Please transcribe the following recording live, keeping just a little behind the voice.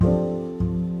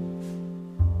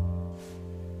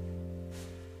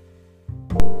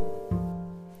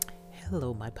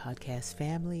my podcast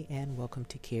family, and welcome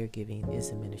to Caregiving is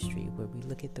a Ministry, where we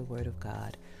look at the Word of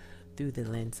God through the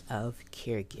lens of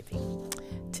caregiving.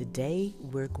 Today,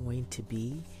 we're going to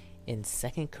be in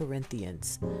 2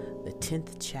 Corinthians, the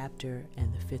 10th chapter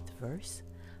and the 5th verse.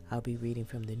 I'll be reading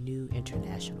from the New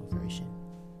International Version.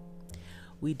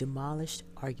 We demolished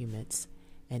arguments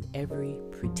and every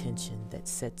pretension that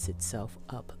sets itself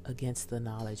up against the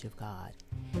knowledge of God,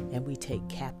 and we take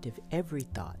captive every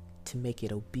thought to make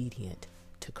it obedient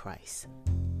to Christ.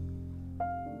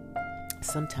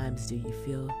 Sometimes do you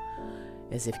feel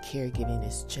as if caregiving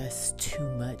is just too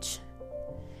much?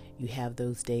 You have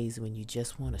those days when you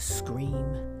just want to scream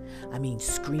and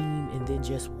then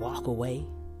just walk away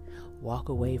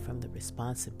from the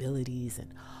responsibilities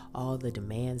and all the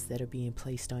demands that are being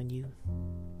placed on you.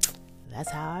 That's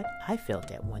how I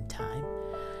felt at one time,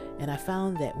 and I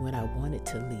found that when I wanted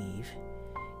to leave,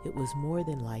 it was more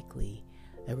than likely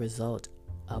a result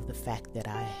of the fact that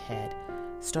I had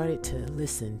started to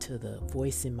listen to the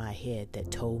voice in my head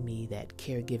that told me that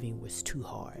caregiving was too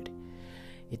hard.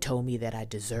 It told me that I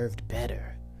deserved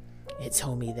better. It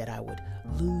told me that I would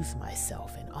lose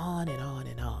myself, and on and on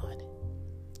and on.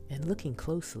 And looking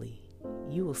closely,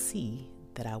 you will see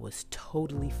that I was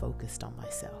totally focused on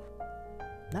myself.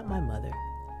 Not my mother,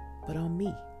 but on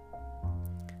me.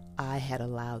 I had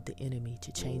allowed the enemy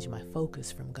to change my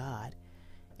focus from God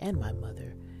and my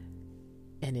mother,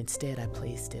 and instead I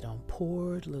placed it on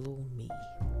poor little me.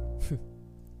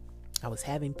 I was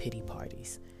having pity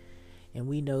parties, and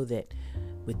we know that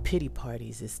with pity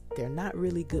parties, they're not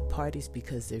really good parties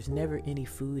because there's never any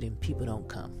food and people don't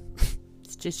come.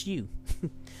 It's just you.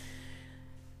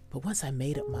 But once I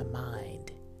made up my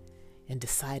mind and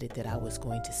decided that I was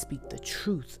going to speak the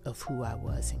truth of who I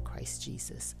was in Christ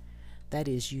Jesus, that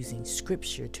is, using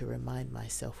scripture to remind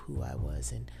myself who I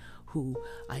was and who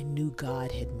I knew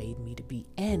God had made me to be,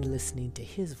 and listening to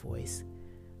his voice,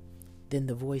 then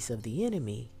the voice of the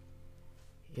enemy,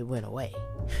 it went away.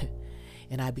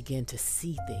 And I began to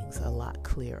see things a lot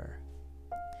clearer.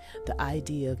 The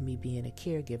idea of me being a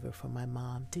caregiver for my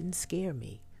mom didn't scare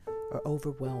me or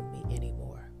overwhelm me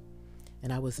anymore.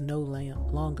 And I was no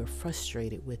longer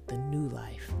frustrated with the new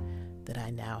life that I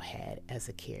now had as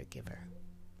a caregiver.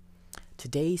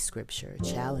 Today's scripture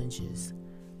challenges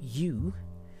you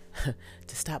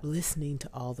to stop listening to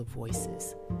all the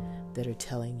voices that are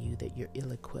telling you that you're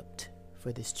ill-equipped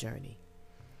for this journey.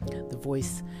 The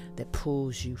voice that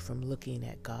pulls you from looking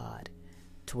at God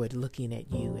toward looking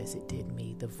at you as it did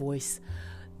me. The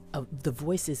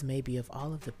voices maybe of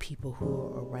all of the people who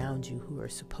are around you who are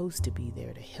supposed to be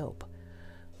there to help,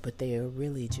 but they are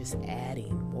really just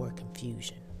adding more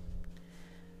confusion.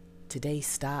 Today,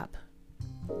 stop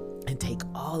and take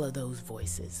all of those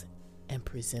voices and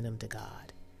present them to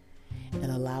God,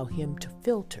 and allow him to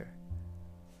filter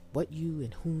what you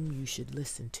and whom you should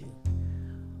listen to.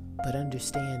 But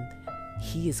understand,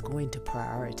 he is going to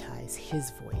prioritize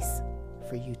his voice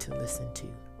for you to listen to.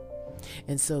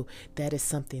 And so that is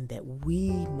something that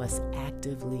we must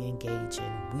actively engage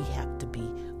in. We have to be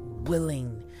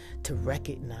willing to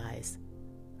recognize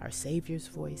our Savior's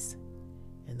voice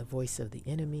and the voice of the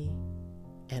enemy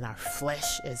and our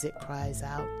flesh as it cries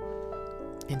out,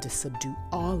 and to subdue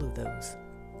all of those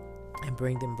and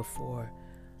bring them before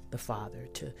the Father,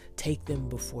 to take them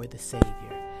before the Savior,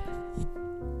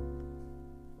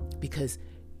 because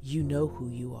you know who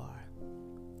you are.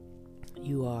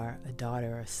 You are a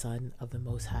daughter or son of the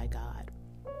Most High God.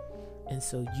 And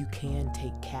so you can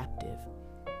take captive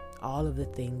all of the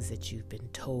things that you've been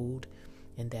told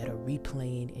and that are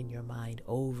replaying in your mind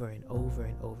over and over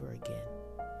and over again.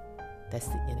 That's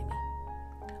the enemy.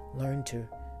 Learn to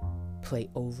play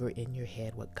over in your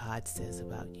head what God says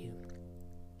about you.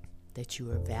 That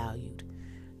you are valued.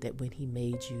 That when he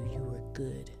made you, you were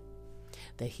good.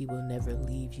 That he will never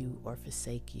leave you or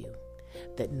forsake you.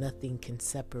 That nothing can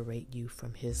separate you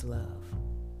from his love.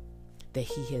 That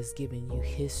he has given you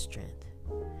his strength.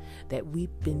 That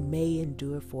weeping may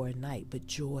endure for a night, but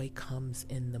joy comes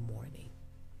in the morning.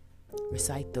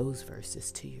 Recite those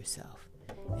verses to yourself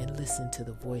and listen to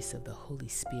the voice of the Holy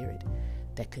Spirit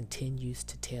that continues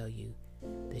to tell you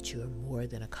that you are more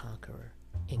than a conqueror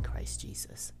in Christ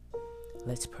Jesus.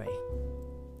 Let's pray.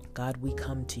 God, we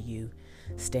come to you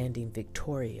standing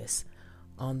victorious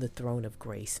on the throne of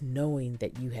grace, knowing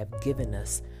that you have given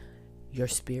us your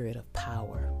spirit of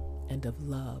power and of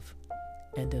love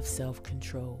and of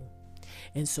self-control.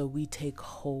 And so we take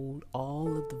hold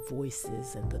all of the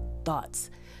voices and the thoughts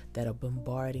that are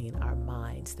bombarding our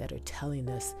minds, that are telling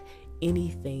us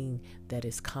anything that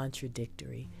is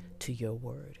contradictory to your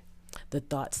word, the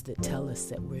thoughts that tell us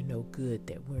that we're no good,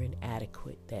 that we're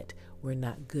inadequate, that we're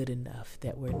not good enough,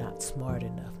 that we're not smart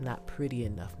enough, not pretty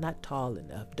enough, not tall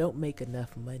enough, don't make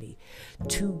enough money,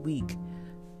 too weak,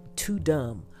 too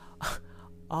dumb.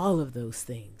 All of those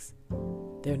things,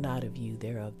 they're not of you,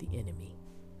 they're of the enemy.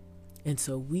 And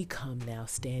so we come now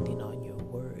standing on your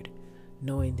word,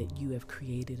 knowing that you have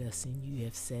created us and you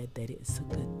have said that it's a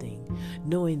good thing,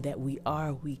 knowing that we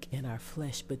are weak in our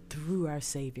flesh, but through our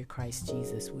Savior Christ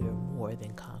Jesus, we are more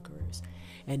than conquerors.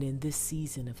 And in this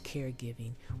season of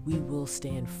caregiving, we will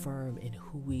stand firm in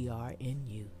who we are in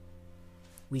you.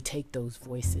 We take those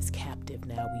voices captive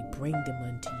now. We bring them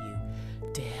unto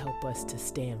you to help us to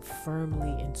stand firmly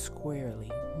and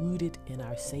squarely rooted in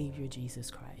our Savior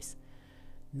Jesus Christ,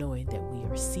 knowing that we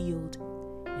are sealed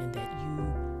and that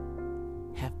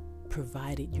you have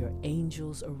provided your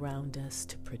angels around us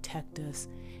to protect us,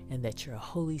 and that your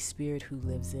Holy Spirit who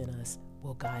lives in us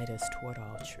will guide us toward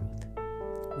all truth.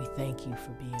 We thank you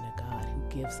for being a God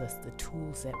who gives us the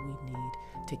tools that we need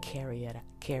to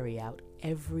carry out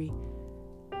every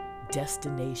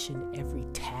destination, every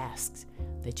task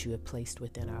that you have placed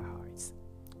within our hearts.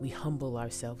 We humble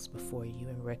ourselves before you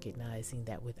and recognizing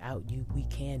that without you we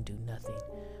can do nothing,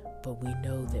 but we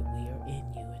know that we are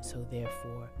in you, and so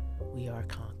therefore we are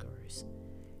conquerors.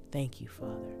 Thank you,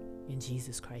 Father. In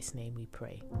Jesus Christ's name we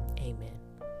pray. Amen.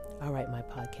 All right, my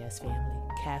podcast family,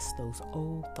 cast those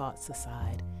old thoughts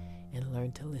aside and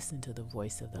learn to listen to the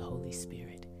voice of the Holy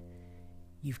Spirit.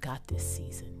 You've got this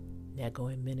season. Now go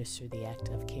and minister the act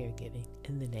of caregiving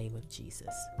in the name of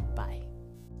Jesus. Bye.